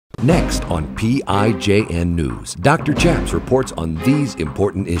Next on PIJN News, Dr. Chaps reports on these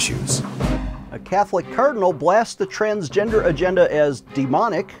important issues. A Catholic cardinal blasts the transgender agenda as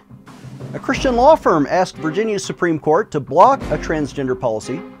demonic. A Christian law firm asked Virginia's Supreme Court to block a transgender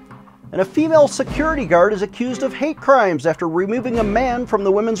policy. And a female security guard is accused of hate crimes after removing a man from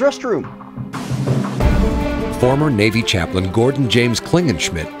the women's restroom. Former Navy chaplain Gordon James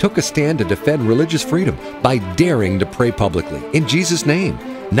Klingenschmitt took a stand to defend religious freedom by daring to pray publicly in Jesus' name.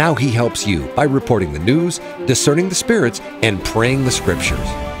 Now he helps you by reporting the news, discerning the spirits, and praying the scriptures.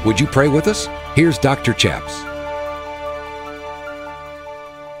 Would you pray with us? Here's Dr. Chaps.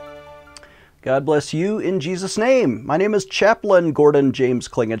 God bless you in Jesus' name. My name is Chaplain Gordon James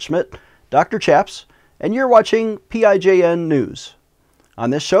Klingenschmitt, Dr. Chaps, and you're watching PIJN News.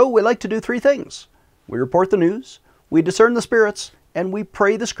 On this show, we like to do three things. We report the news, we discern the spirits, and we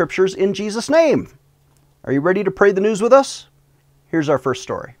pray the scriptures in Jesus' name. Are you ready to pray the news with us? Here's our first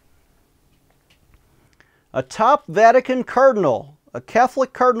story. A top Vatican cardinal, a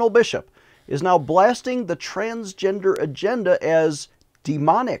Catholic cardinal bishop, is now blasting the transgender agenda as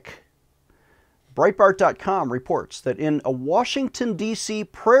demonic. Breitbart.com reports that in a Washington, D.C.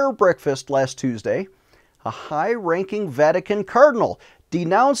 prayer breakfast last Tuesday, a high-ranking Vatican cardinal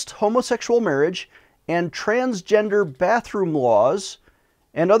denounced homosexual marriage and transgender bathroom laws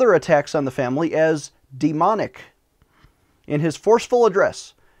and other attacks on the family as demonic. In his forceful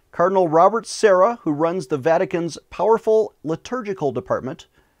address, Cardinal Robert Sarah, who runs the Vatican's powerful liturgical department,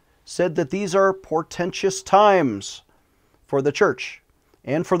 said that these are portentous times for the Church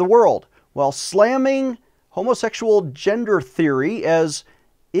and for the world, while slamming homosexual gender theory as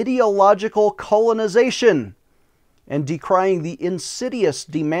ideological colonization and decrying the insidious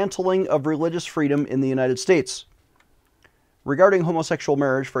dismantling of religious freedom in the United States. Regarding homosexual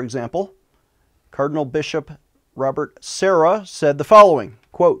marriage, for example, Cardinal Bishop Robert Sarah said the following,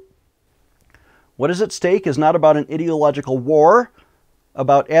 quote, "What is at stake is not about an ideological war,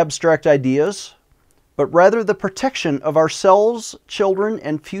 about abstract ideas, but rather the protection of ourselves, children,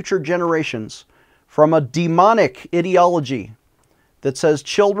 and future generations from a demonic ideology that says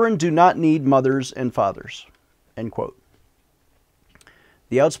children do not need mothers and fathers." End quote.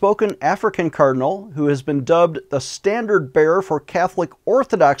 The outspoken African cardinal, who has been dubbed the standard bearer for Catholic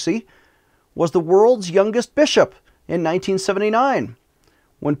orthodoxy, was the world's youngest bishop in 1979,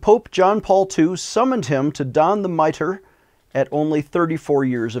 when Pope John Paul II summoned him to don the mitre at only 34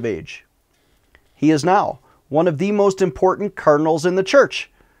 years of age. He is now one of the most important cardinals in the Church,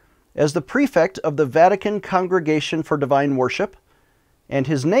 as the prefect of the Vatican Congregation for Divine Worship, and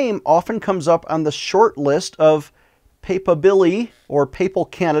his name often comes up on the short list of papabili, or papal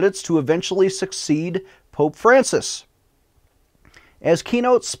candidates to eventually succeed Pope Francis. As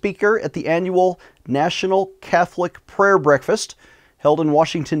keynote speaker at the annual National Catholic Prayer Breakfast held in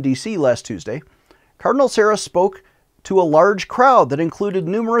Washington, D.C. last Tuesday, Cardinal Sarah spoke to a large crowd that included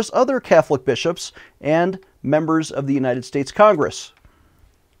numerous other Catholic bishops and members of the United States Congress.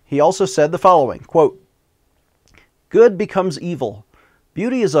 He also said the following, quote, "Good becomes evil,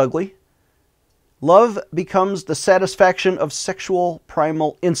 beauty is ugly, love becomes the satisfaction of sexual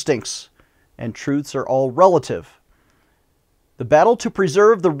primal instincts, and truths are all relative. The battle to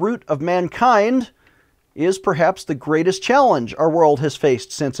preserve the root of mankind is perhaps the greatest challenge our world has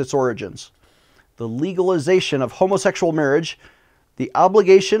faced since its origins. The legalization of homosexual marriage, the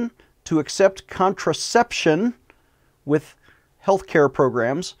obligation to accept contraception with healthcare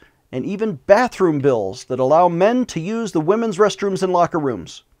programs, and even bathroom bills that allow men to use the women's restrooms and locker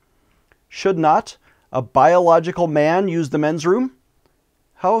rooms. Should not a biological man use the men's room?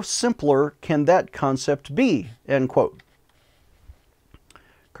 How simpler can that concept be?" End quote.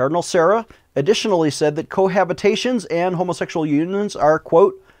 Cardinal Sarah additionally said that cohabitations and homosexual unions are,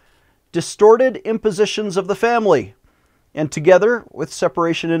 quote, "distorted impositions of the family, and together with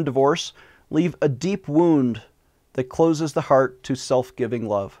separation and divorce, leave a deep wound that closes the heart to self-giving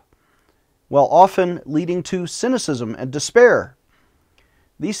love, while often leading to cynicism and despair.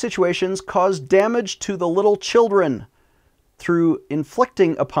 These situations cause damage to the little children through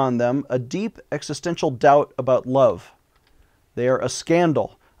inflicting upon them a deep existential doubt about love. They are a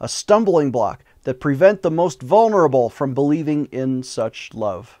scandal, a stumbling block that prevent the most vulnerable from believing in such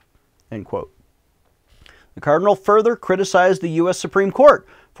love." End quote. The cardinal further criticized the U.S. Supreme Court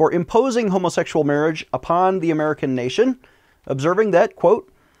for imposing homosexual marriage upon the American nation, observing that,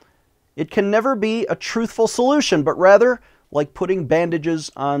 quote, "It can never be a truthful solution, but rather like putting bandages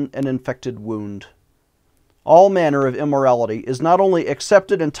on an infected wound. All manner of immorality is not only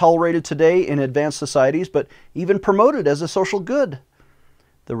accepted and tolerated today in advanced societies, but even promoted as a social good.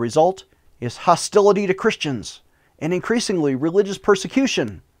 The result is hostility to Christians and increasingly religious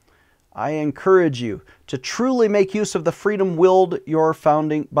persecution. I encourage you to truly make use of the freedom willed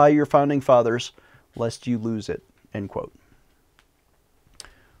by your founding fathers, lest you lose it." End quote.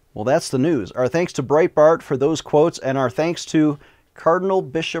 Well, that's the news. Our thanks to Breitbart for those quotes, and our thanks to Cardinal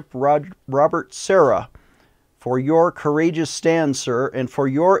Bishop Robert Sarah for your courageous stand, sir, and for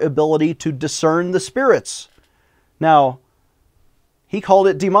your ability to discern the spirits. Now, he called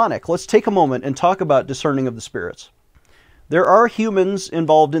it demonic. Let's take a moment and talk about discerning of the spirits. There are humans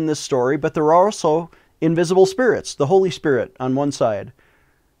involved in this story, but there are also invisible spirits, the Holy Spirit on one side,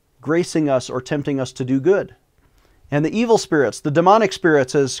 gracing us or tempting us to do good. And the evil spirits, the demonic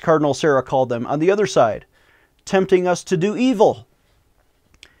spirits, as Cardinal Sarah called them, on the other side, tempting us to do evil.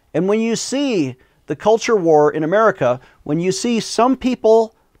 And when you see the culture war in America, when you see some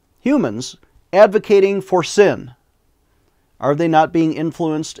people, humans, advocating for sin, are they not being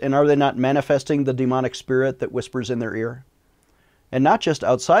influenced and are they not manifesting the demonic spirit that whispers in their ear? And not just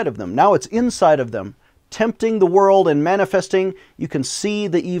outside of them. Now it's inside of them, tempting the world and manifesting. You can see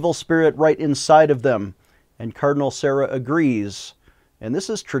the evil spirit right inside of them. And Cardinal Sarah agrees. And this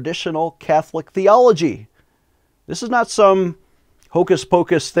is traditional Catholic theology. This is not some hocus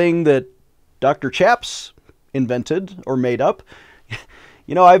pocus thing that Dr. Chaps invented or made up.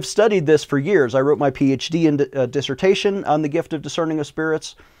 You know, I've studied this for years. I wrote my PhD in dissertation on the gift of discerning of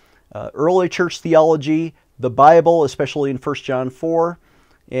spirits, early church theology, the Bible, especially in 1 John 4,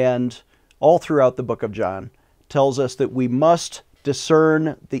 and all throughout the book of John, tells us that we must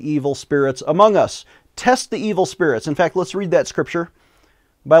discern the evil spirits among us. Test the evil spirits. In fact, let's read that scripture.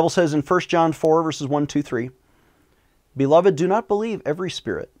 The Bible says in 1 John 4, verses 1, 2, 3, "Beloved, do not believe every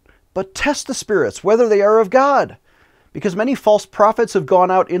spirit, but test the spirits, whether they are of God. Because many false prophets have gone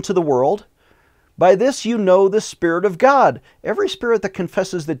out into the world. By this you know the Spirit of God. Every spirit that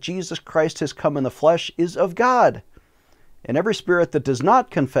confesses that Jesus Christ has come in the flesh is of God. And every spirit that does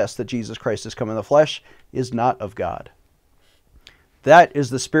not confess that Jesus Christ has come in the flesh is not of God. That is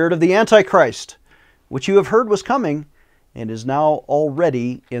the spirit of the Antichrist, which you have heard was coming and is now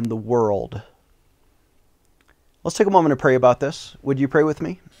already in the world." Let's take a moment to pray about this. Would you pray with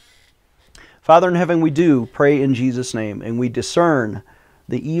me? Father in heaven, we do pray in Jesus' name, and we discern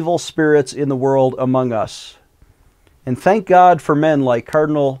the evil spirits in the world among us. And thank God for men like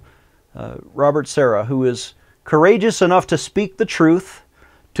Cardinal Robert Sarah, who is courageous enough to speak the truth,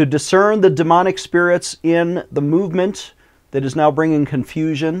 to discern the demonic spirits in the movement that is now bringing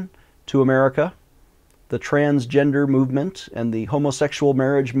confusion to America, the transgender movement and the homosexual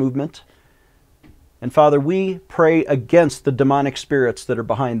marriage movement. And Father, we pray against the demonic spirits that are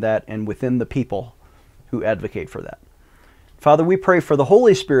behind that and within the people who advocate for that. Father, we pray for the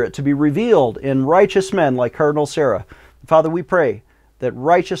Holy Spirit to be revealed in righteous men like Cardinal Sarah. Father, we pray that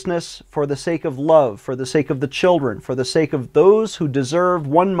righteousness for the sake of love, for the sake of the children, for the sake of those who deserve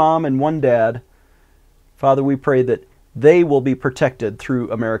one mom and one dad, Father, we pray that they will be protected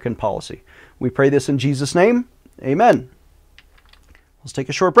through American policy. We pray this in Jesus' name. Amen. Let's take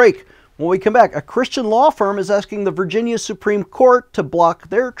a short break. When we come back, a Christian law firm is asking the Virginia Supreme Court to block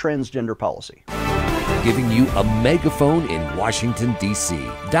their transgender policy. Giving you a megaphone in Washington, D.C.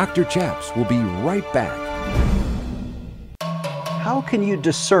 Dr. Chaps will be right back. How can you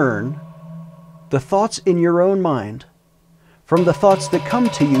discern the thoughts in your own mind from the thoughts that come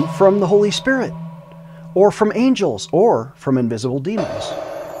to you from the Holy Spirit, or from angels, or from invisible demons?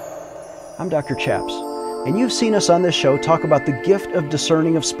 I'm Dr. Chaps, and you've seen us on this show talk about the gift of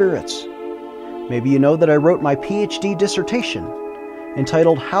discerning of spirits. Maybe you know that I wrote my PhD dissertation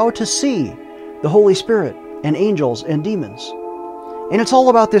entitled How to See the Holy Spirit and Angels and Demons. And it's all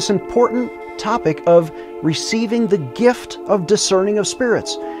about this important topic of receiving the gift of discerning of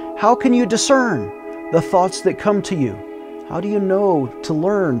spirits. How can you discern the thoughts that come to you? How do you know to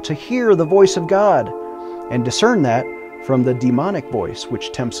learn to hear the voice of God and discern that from the demonic voice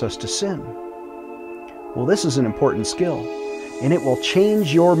which tempts us to sin? Well, this is an important skill, and it will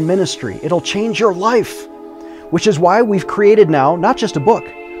change your ministry. It'll change your life, which is why we've created now not just a book,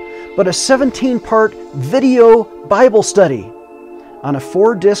 but a 17-part video Bible study on a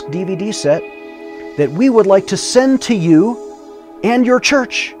 4-disc DVD set that we would like to send to you and your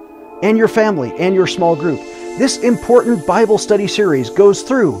church and your family and your small group. This important Bible study series goes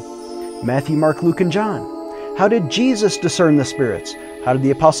through Matthew, Mark, Luke, and John. How did Jesus discern the spirits? How did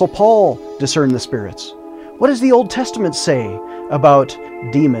the Apostle Paul discern the spirits? What does the Old Testament say about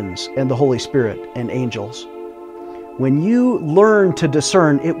demons and the Holy Spirit and angels? When you learn to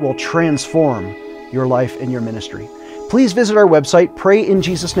discern, it will transform your life and your ministry. Please visit our website,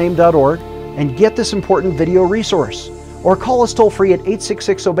 prayinjesusname.org, and get this important video resource. Or call us toll-free at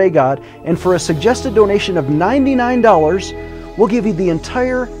 866-OBEY-GOD, and for a suggested donation of $99, we'll give you the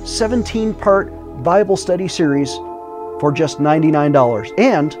entire 17-part Bible study series for just $99.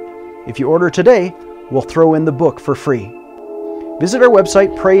 And if you order today, we'll throw in the book for free. Visit our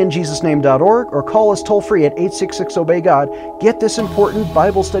website, prayinjesusname.org, or call us toll-free at 866-OBEY-GOD. Get this important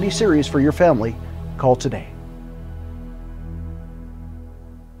Bible study series for your family. Call today.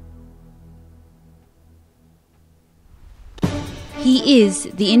 He is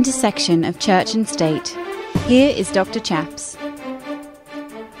the intersection of church and state. Here is Dr. Chaps.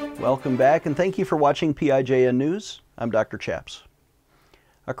 Welcome back, and thank you for watching PIJN News. I'm Dr. Chaps.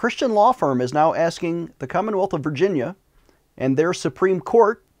 A Christian law firm is now asking the Commonwealth of Virginia and their Supreme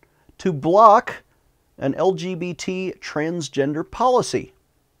Court to block an LGBT transgender policy.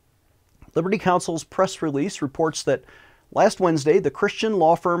 Liberty Counsel's press release reports that last Wednesday, the Christian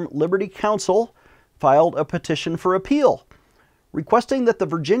law firm Liberty Counsel filed a petition for appeal, requesting that the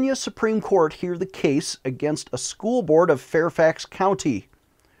Virginia Supreme Court hear the case against a school board of Fairfax County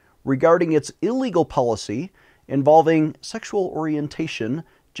regarding its illegal policy involving sexual orientation,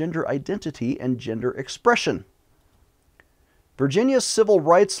 gender identity, and gender expression. Virginia's civil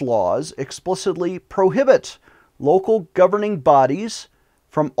rights laws explicitly prohibit local governing bodies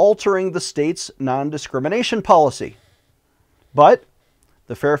from altering the state's non-discrimination policy. But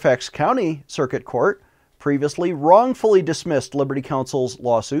the Fairfax County Circuit Court previously wrongfully dismissed Liberty Counsel's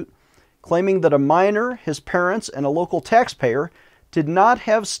lawsuit, claiming that a minor, his parents, and a local taxpayer did not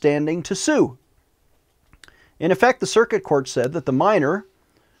have standing to sue. In effect, the Circuit Court said that the minor,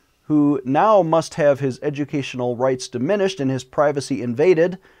 who now must have his educational rights diminished and his privacy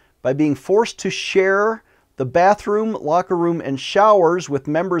invaded by being forced to share the bathroom, locker room, and showers with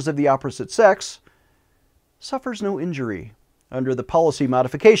members of the opposite sex, suffers no injury under the policy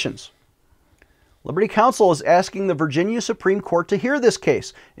modifications. Liberty Counsel is asking the Virginia Supreme Court to hear this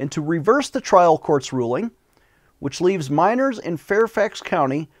case and to reverse the trial court's ruling, which leaves minors in Fairfax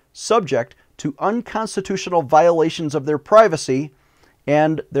County subject to unconstitutional violations of their privacy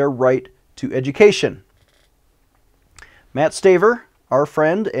and their right to education. Matt Staver, our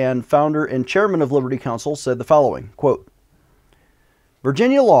friend and founder and chairman of Liberty Counsel, said the following, quote,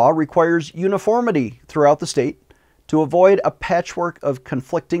 "Virginia law requires uniformity throughout the state to avoid a patchwork of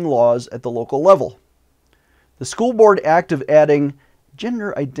conflicting laws at the local level. The school board act of adding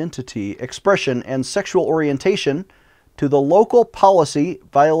gender identity, expression, and sexual orientation to the local policy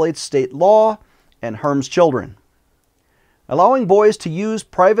violates state law and harms children. Allowing boys to use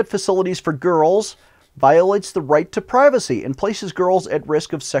private facilities for girls violates the right to privacy and places girls at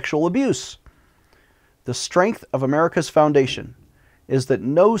risk of sexual abuse. The strength of America's foundation is that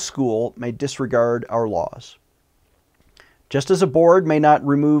no school may disregard our laws. Just as a board may not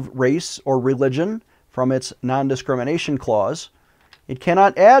remove race or religion from its non-discrimination clause, it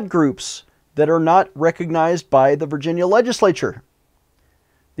cannot add groups that are not recognized by the Virginia legislature.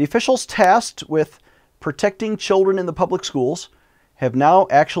 The officials tasked with protecting children in the public schools have now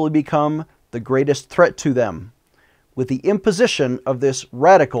actually become the greatest threat to them with the imposition of this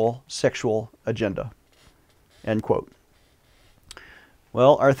radical sexual agenda." End quote.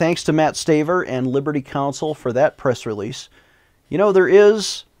 Well, our thanks to Matt Staver and Liberty Counsel for that press release. You know, there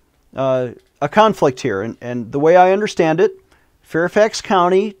is a conflict here, and the way I understand it, Fairfax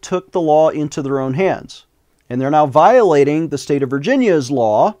County took the law into their own hands, and they're now violating the state of Virginia's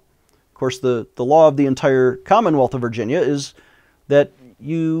law. Of course, the law of the entire Commonwealth of Virginia is that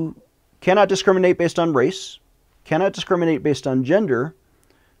you cannot discriminate based on race, cannot discriminate based on gender,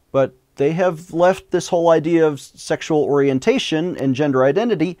 but they have left this whole idea of sexual orientation and gender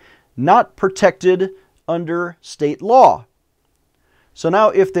identity not protected under state law. So now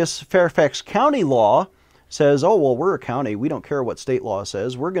if this Fairfax County law says, oh, well, we're a county, we don't care what state law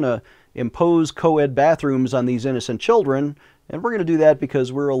says, we're going to impose co-ed bathrooms on these innocent children, and we're going to do that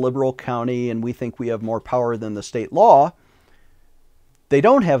because we're a liberal county and we think we have more power than the state law. They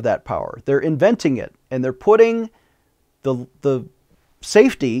don't have that power. They're inventing it, and they're putting the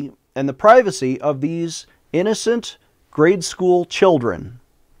safety and the privacy of these innocent grade school children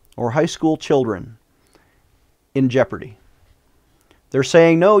or high school children in jeopardy. They're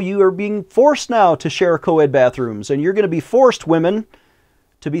saying, no, you are being forced now to share co-ed bathrooms, and you're going to be forced, women,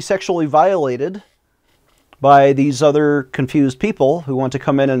 to be sexually violated by these other confused people who want to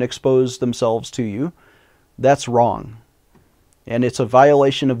come in and expose themselves to you. That's wrong. And it's a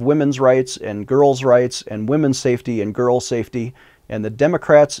violation of women's rights and girls' rights and women's safety and girls' safety. And the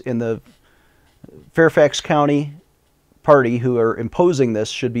Democrats in the Fairfax County party who are imposing this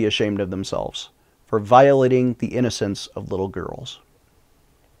should be ashamed of themselves for violating the innocence of little girls.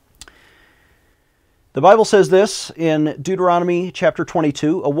 The Bible says this in Deuteronomy chapter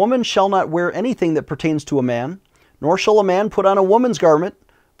 22, "A woman shall not wear anything that pertains to a man, nor shall a man put on a woman's garment,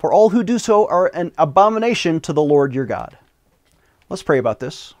 for all who do so are an abomination to the Lord your God. Let's pray about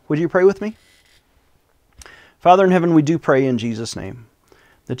this. Would you pray with me? Father in heaven, we do pray in Jesus' name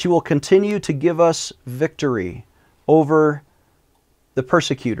that you will continue to give us victory over the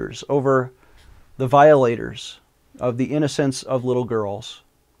persecutors, over the violators of the innocence of little girls,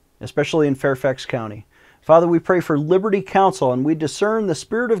 especially in Fairfax County. Father, we pray for Liberty Counsel, and we discern the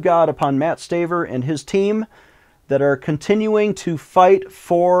Spirit of God upon Matt Staver and his team that are continuing to fight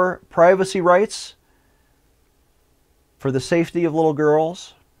for privacy rights, for the safety of little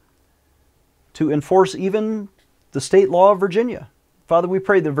girls, to enforce even the state law of Virginia. Father, we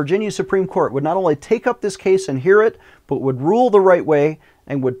pray the Virginia Supreme Court would not only take up this case and hear it, but would rule the right way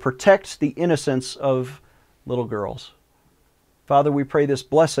and would protect the innocence of little girls. Father, we pray this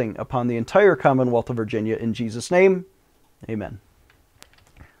blessing upon the entire Commonwealth of Virginia in Jesus' name. Amen.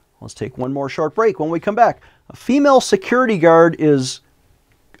 Let's take one more short break. When we come back, a female security guard is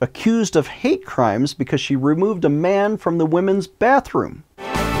accused of hate crimes because she removed a man from the women's bathroom.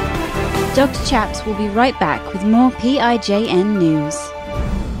 Dr. Chaps will be right back with more PIJN news.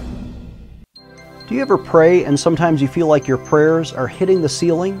 Do you ever pray and sometimes you feel like your prayers are hitting the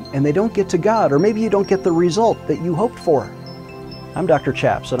ceiling and they don't get to God, or maybe you don't get the result that you hoped for? I'm Dr.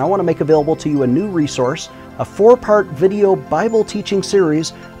 Chaps, and I want to make available to you a new resource, a 4-part video Bible teaching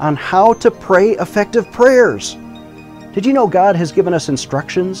series on how to pray effective prayers. Did you know God has given us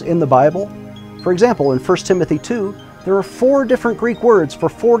instructions in the Bible? For example, in 1 Timothy 2, there are 4 different Greek words for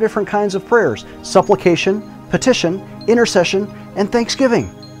 4 different kinds of prayers: supplication, petition, intercession, and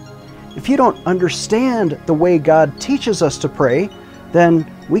thanksgiving. If you don't understand the way God teaches us to pray,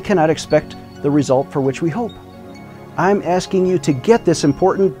 then we cannot expect the result for which we hope. I'm asking you to get this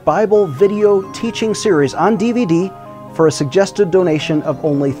important Bible video teaching series on DVD for a suggested donation of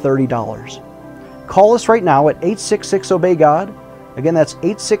only $30. Call us right now at 866-OBEY-GOD. Again, that's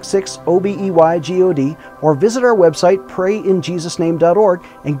 866-OBEY-GOD, or visit our website, prayinjesusname.org,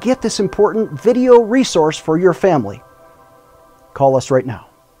 and get this important video resource for your family. Call us right now.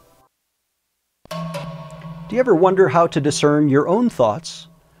 Do you ever wonder how to discern your own thoughts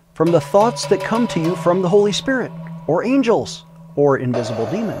from the thoughts that come to you from the Holy Spirit, or angels, or invisible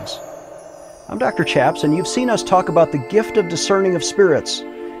demons? I'm Dr. Chaps, and you've seen us talk about the gift of discerning of spirits.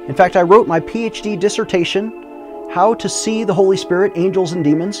 In fact, I wrote my PhD dissertation, How to See the Holy Spirit, Angels, and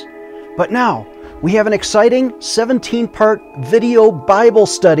Demons. But now, we have an exciting 17-part video Bible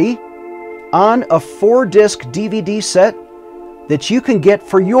study on a 4-disc DVD set that you can get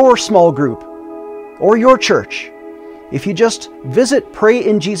for your small group or your church. If you just visit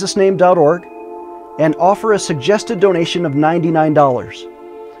prayinjesusname.org and offer a suggested donation of $99.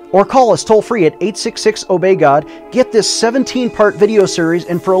 Or call us toll-free at 866-OBEY-GOD. Get this 17-part video series,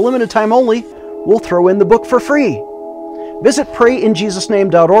 and for a limited time only, we'll throw in the book for free. Visit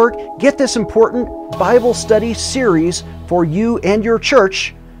prayinjesusname.org. Get this important Bible study series for you and your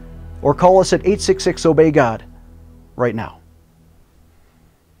church, or call us at 866-OBEY-GOD right now.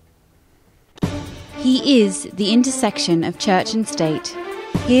 He is the intersection of church and state.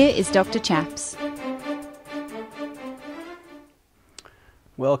 Here is Dr. Chaps.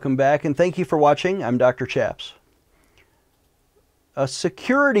 Welcome back, and thank you for watching. I'm Dr. Chaps. A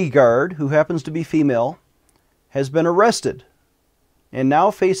security guard who happens to be female has been arrested and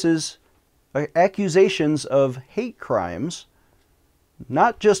now faces accusations of hate crimes,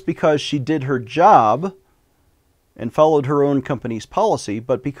 not just because she did her job and followed her own company's policy,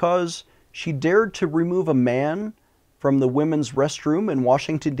 but because she dared to remove a man from the women's restroom in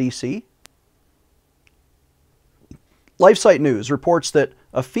Washington, D.C. LifeSite News reports that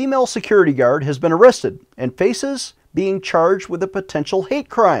a female security guard has been arrested and faces being charged with a potential hate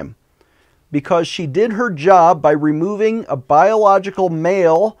crime because she did her job by removing a biological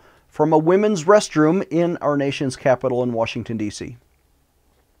male from a women's restroom in our nation's capital in Washington, D.C.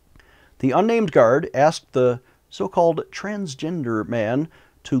 The unnamed guard asked the so-called transgender man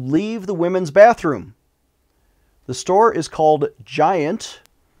to leave the women's bathroom. The store is called Giant,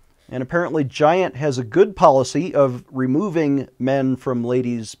 and apparently Giant has a good policy of removing men from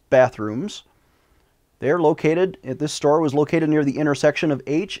ladies' bathrooms. This store was located near the intersection of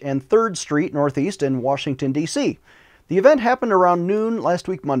H and 3rd Street Northeast in Washington, D.C. The event happened around noon last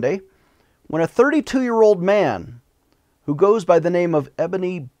week Monday, when a 32-year-old man who goes by the name of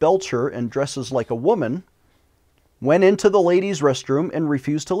Ebony Belcher and dresses like a woman went into the ladies' restroom and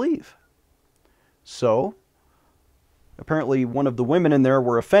refused to leave. So, apparently one of the women in there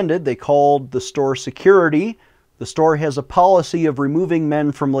were offended. They called the store security. The store has a policy of removing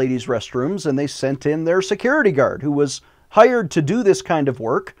men from ladies' restrooms, and they sent in their security guard, who was hired to do this kind of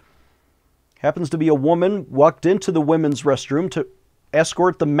work, happens to be a woman, walked into the women's restroom to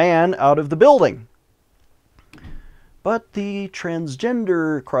escort the man out of the building. But the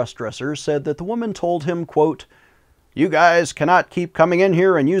transgender crossdresser said that the woman told him, quote, "You guys cannot keep coming in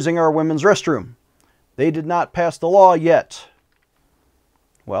here and using our women's restroom. They did not pass the law yet."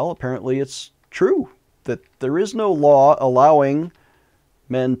 Well, apparently it's true that there is no law allowing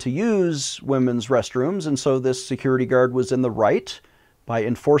men to use women's restrooms, and so this security guard was in the right by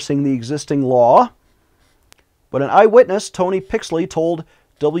enforcing the existing law. But an eyewitness, Tony Pixley, told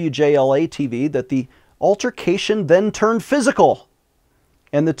WJLA TV that the altercation then turned physical,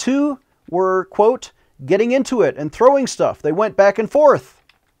 and the two were, quote, getting into it and throwing stuff. They went back and forth.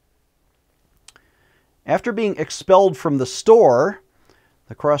 After being expelled from the store,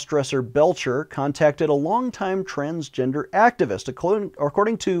 the crossdresser Belcher contacted a longtime transgender activist.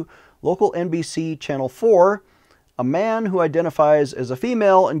 According to local NBC Channel 4, a man who identifies as a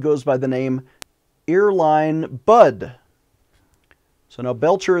female and goes by the name Earline Bud. So now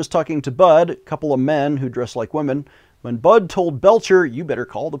Belcher is talking to Bud, a couple of men who dress like women, when Bud told Belcher, "You better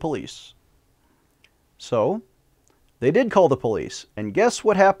call the police." So they did call the police. And guess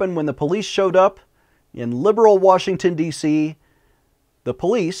what happened when the police showed up in liberal Washington, D.C.? The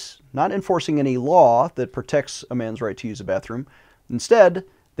police, not enforcing any law that protects a man's right to use a bathroom, instead,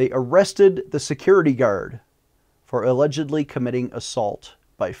 they arrested the security guard for allegedly committing assault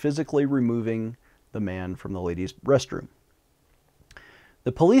by physically removing the man from the ladies' restroom.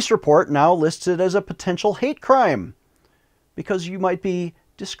 The police report now lists it as a potential hate crime because you might be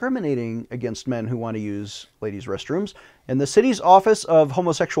discriminating against men who want to use ladies' restrooms, and the city's Office of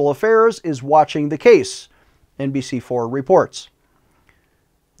Homosexual Affairs is watching the case, NBC4 reports.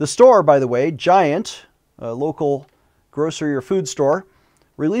 The store, by the way, Giant, a local grocery or food store,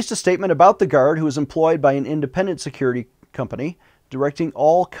 released a statement about the guard who is employed by an independent security company, directing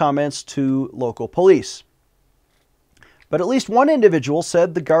all comments to local police. But at least one individual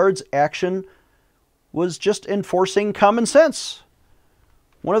said the guard's action was just enforcing common sense.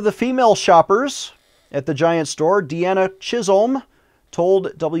 One of the female shoppers at the Giant store, Deanna Chisholm,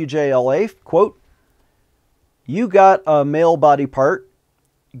 told WJLA, quote, "You got a male body part,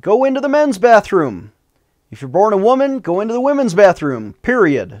 go into the men's bathroom. If you're born a woman, go into the women's bathroom,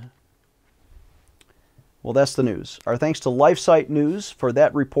 period." Well, that's the news. Our thanks to LifeSite News for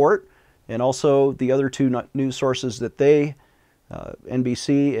that report, and also the other two news sources that they,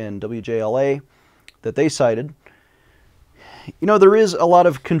 NBC and WJLA, that they cited. You know, there is a lot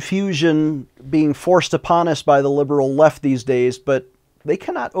of confusion being forced upon us by the liberal left these days, but they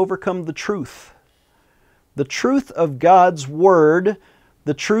cannot overcome the truth. The truth of God's Word,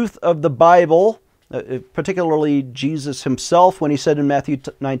 the truth of the Bible, particularly Jesus himself when he said in Matthew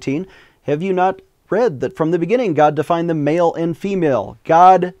 19, "Have you not read that from the beginning God defined them male and female?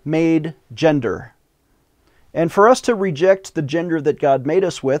 God made gender." And for us to reject the gender that God made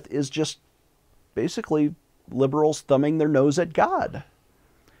us with is just basically liberals thumbing their nose at God.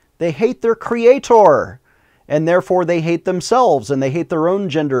 They hate their Creator, and therefore they hate themselves, and they hate their own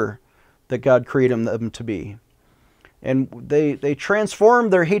gender that God created them to be. And they transform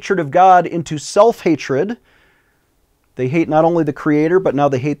their hatred of God into self-hatred. They hate not only the Creator, but now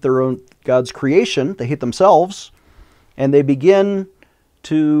they hate their own God's creation. They hate themselves. And they begin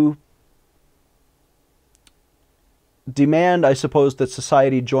to demand, I suppose, that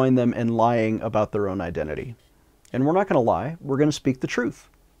society join them in lying about their own identity. And we're not going to lie. We're going to speak the truth.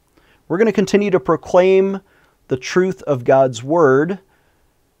 We're going to continue to proclaim the truth of God's Word.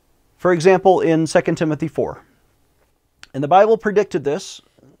 For example, in 2 Timothy 4. And the Bible predicted this.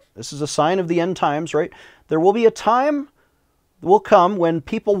 This is a sign of the end times, right? There will be a time that will come when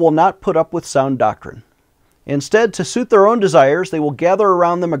people will not put up with sound doctrine. Instead, to suit their own desires, they will gather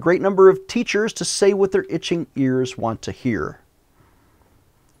around them a great number of teachers to say what their itching ears want to hear.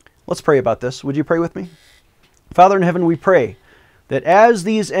 Let's pray about this. Would you pray with me? Father in heaven, we pray that as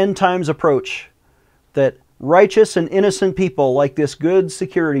these end times approach, that righteous and innocent people like this good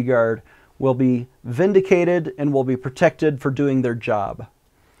security guard will be vindicated and will be protected for doing their job.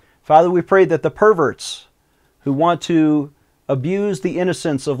 Father, we pray that the perverts who want to abuse the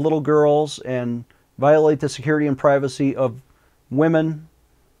innocence of little girls and violate the security and privacy of women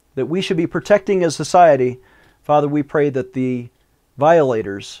that we should be protecting as society, Father, we pray that the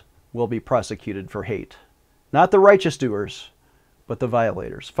violators will be prosecuted for hate. Not the righteous doers, but the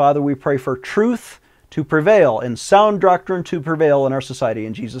violators. Father, we pray for truth to prevail and sound doctrine to prevail in our society.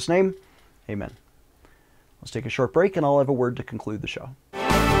 In Jesus' name, amen. Let's take a short break and I'll have a word to conclude the show.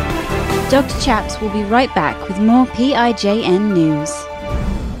 Dr. Chaps will be right back with more PIJN news.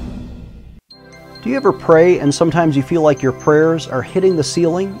 Do you ever pray and sometimes you feel like your prayers are hitting the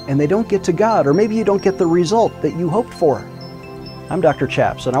ceiling and they don't get to God, or maybe you don't get the result that you hoped for? I'm Dr.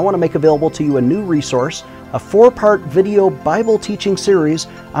 Chaps, and I want to make available to you a new resource, a 4-part video Bible teaching series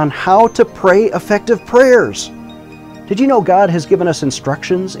on how to pray effective prayers. Did you know God has given us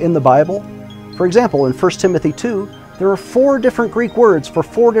instructions in the Bible? For example, in 1 Timothy 2, there are 4 different Greek words for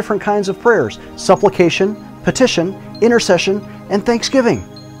 4 different kinds of prayers: supplication, petition, intercession, and thanksgiving.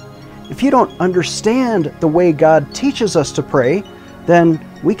 If you don't understand the way God teaches us to pray, then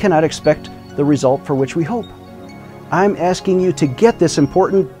we cannot expect the result for which we hope. I'm asking you to get this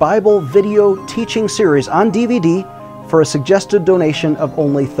important Bible video teaching series on DVD for a suggested donation of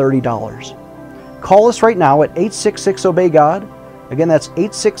only $30. Call us right now at 866-OBEY-GOD. Again, that's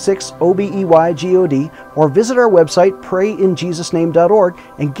 866-OBEY-GOD, or visit our website, prayinjesusname.org,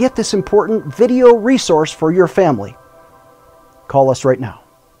 and get this important video resource for your family. Call us right now.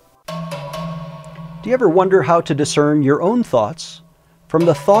 Do you ever wonder how to discern your own thoughts from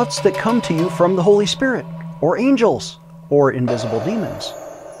the thoughts that come to you from the Holy Spirit, or angels, or invisible demons?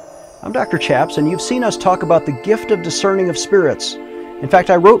 I'm Dr. Chaps, and you've seen us talk about the gift of discerning of spirits. In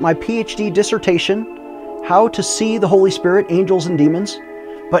fact, I wrote my PhD dissertation, How to See the Holy Spirit, Angels, and Demons.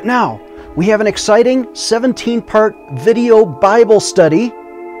 But now, we have an exciting 17-part video Bible study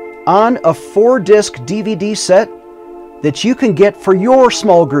on a 4-disc DVD set that you can get for your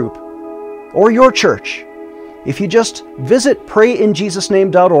small group or your church. If you just visit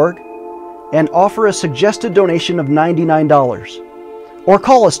prayinjesusname.org and offer a suggested donation of $99. Or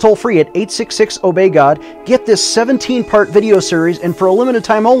call us toll-free at 866-OBEY-GOD, get this 17-part video series, and for a limited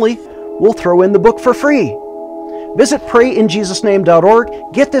time only, we'll throw in the book for free. Visit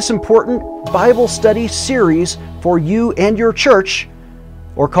prayinjesusname.org, get this important Bible study series for you and your church,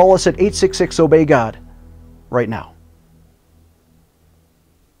 or call us at 866-OBEY-GOD right now.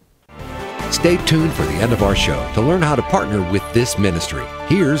 Stay tuned for the end of our show to learn how to partner with this ministry.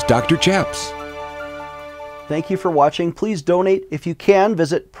 Here's Dr. Chaps. Thank you for watching. Please donate if you can.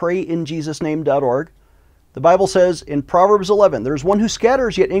 Visit prayinjesusname.org. The Bible says in Proverbs 11, "There's one who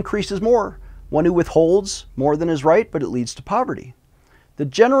scatters yet increases more, one who withholds more than is right, but it leads to poverty. The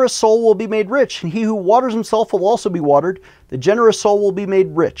generous soul will be made rich, and he who waters himself will also be watered. The generous soul will be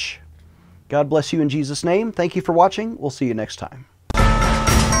made rich." God bless you in Jesus' name. Thank you for watching. We'll see you next time.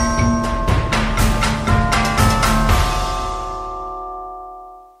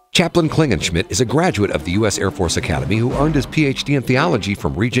 Chaplain Klingenschmitt is a graduate of the U.S. Air Force Academy who earned his Ph.D. in theology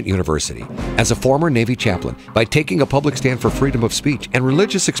from Regent University. As a former Navy chaplain, by taking a public stand for freedom of speech and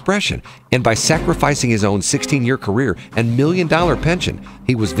religious expression, and by sacrificing his own 16-year career and $1 million pension,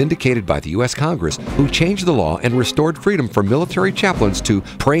 he was vindicated by the U.S. Congress, who changed the law and restored freedom for military chaplains to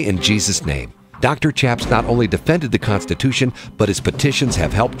pray in Jesus' name. Dr. Chaps not only defended the Constitution, but his petitions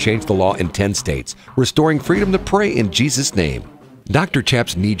have helped change the law in 10 states, restoring freedom to pray in Jesus' name. Dr.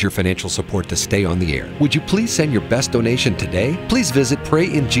 Chaps needs your financial support to stay on the air. Would you please send your best donation today? Please visit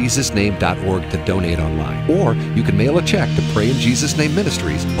prayinjesusname.org to donate online. Or you can mail a check to Pray in Jesus' Name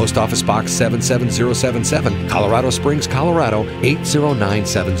Ministries, Post Office Box 77077, Colorado Springs, Colorado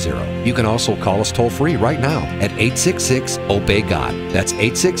 80970. You can also call us toll-free right now at 866-OBEY-GOD. That's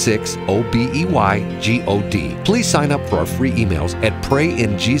 866-OBEY-GOD. Please sign up for our free emails at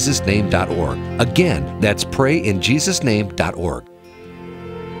prayinjesusname.org. Again, that's prayinjesusname.org.